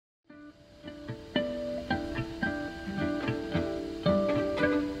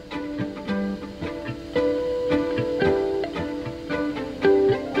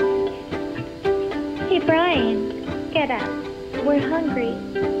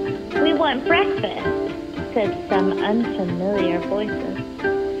want breakfast," said some unfamiliar voices.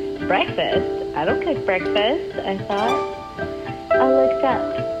 "Breakfast? I don't cook breakfast," I thought. I looked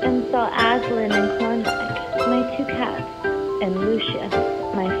up and saw Aslan and Klondike, my 2 cats, and Lucius,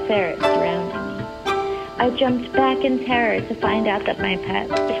 my ferret, surrounding me. I jumped back in terror to find out that my pet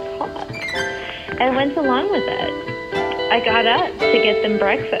was caught. I went along with it. I got up to get them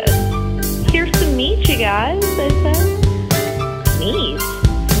breakfast. "Here's some meat, you guys," I said. "Meat?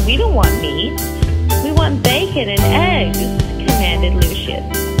 We don't want meat. We want bacon and eggs," commanded Lucius.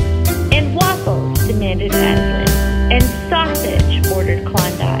 "And waffles," demanded Aslan. "And sausage," ordered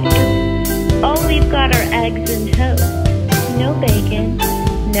Klondike. "All we've got are eggs and toast. No bacon,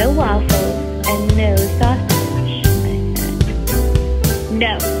 no waffles, and no sausage," I said.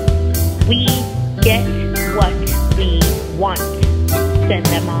 "No, we get what we want," said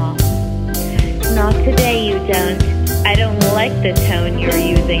them all. "Not today, you don't. I don't like the tone you're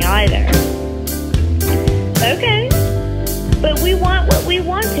using either." "Okay, but we want what we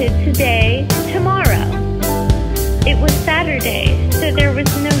wanted today, tomorrow." It was Saturday, so there was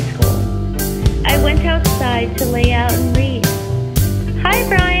no school. I went outside to lay out and read. "Hi,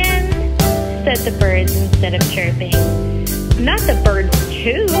 Brian," said the birds instead of chirping. "Not the birds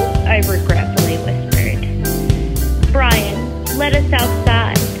too," I regretfully whispered. "Brian, let us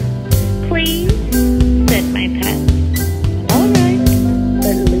outside, please," said my pet. "All right,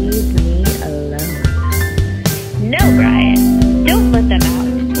 but leave me alone." "No, Brian, don't let them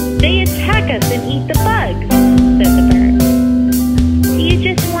out. They attack us and eat the bugs," said the bird. "Do you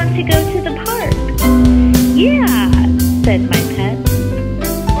just want to go to the park?" "Yeah," said my pet.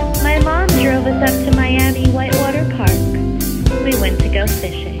 My mom drove us up to Miami Whitewater Park. We went to go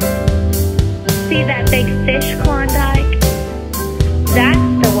fishing. "See that big fish, Klondike? That's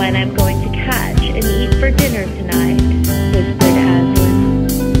the one I'm going to catch and eat for dinner tonight," whispered Aslan.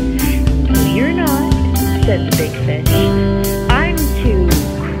 "No, you're not," said the big fish. "I'm too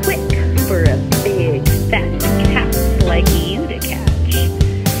quick for a big, fat cat like you to catch."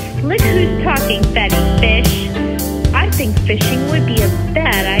 "Look who's talking, fatty fish. I think fishing would be a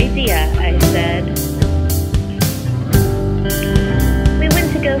bad idea," I said. We went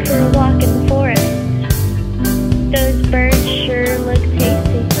to go for a walk in the forest. "Those birds sure look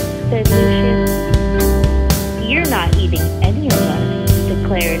tasty," said Lucius. "You're not eating any of us,"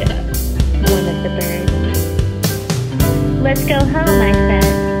 declared one of the birds. "Let's go home," I said.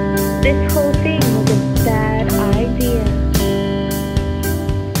 "This whole thing was a bad idea."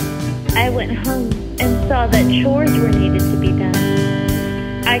 I went home and saw that chores were needed to be done.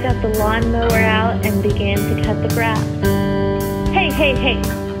 I got the lawnmower out and began to cut the grass. Hey,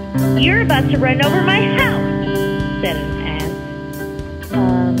 you're about to run over my house," said an ant.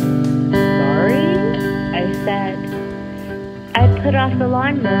 Sorry," I said. I put off the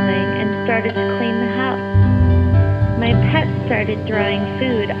lawn mowing and started to clean the house. My pet started throwing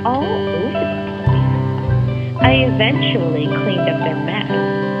food all over the place. I eventually cleaned up their mess.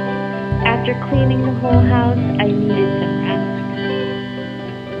 After cleaning the whole house, I needed some rest.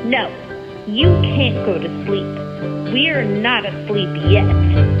 "No, you can't go to sleep. We're not asleep yet,"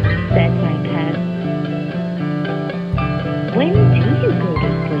 said my pet. "When do you go to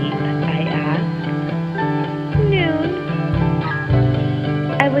sleep?" I asked. "Noon."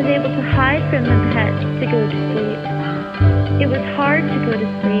 I was able to hide from the pets to go to sleep. It was hard to go to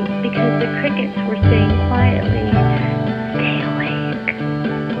sleep because the crickets were saying quietly, "Stay awake."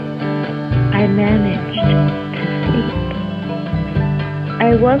 I managed to sleep.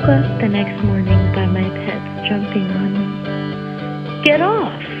 I woke up the next morning by my pets jumping on me. "Get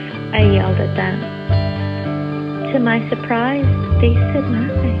off!" I yelled at them. To my surprise, they said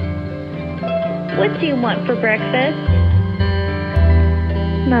nothing. "What do you want for breakfast?"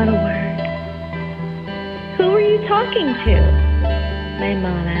 Not a word. "Who are you talking to?" my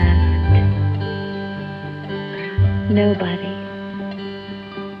mom asked. Nobody.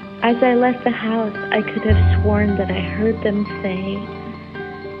 As I left the house, I could have sworn that I heard them say,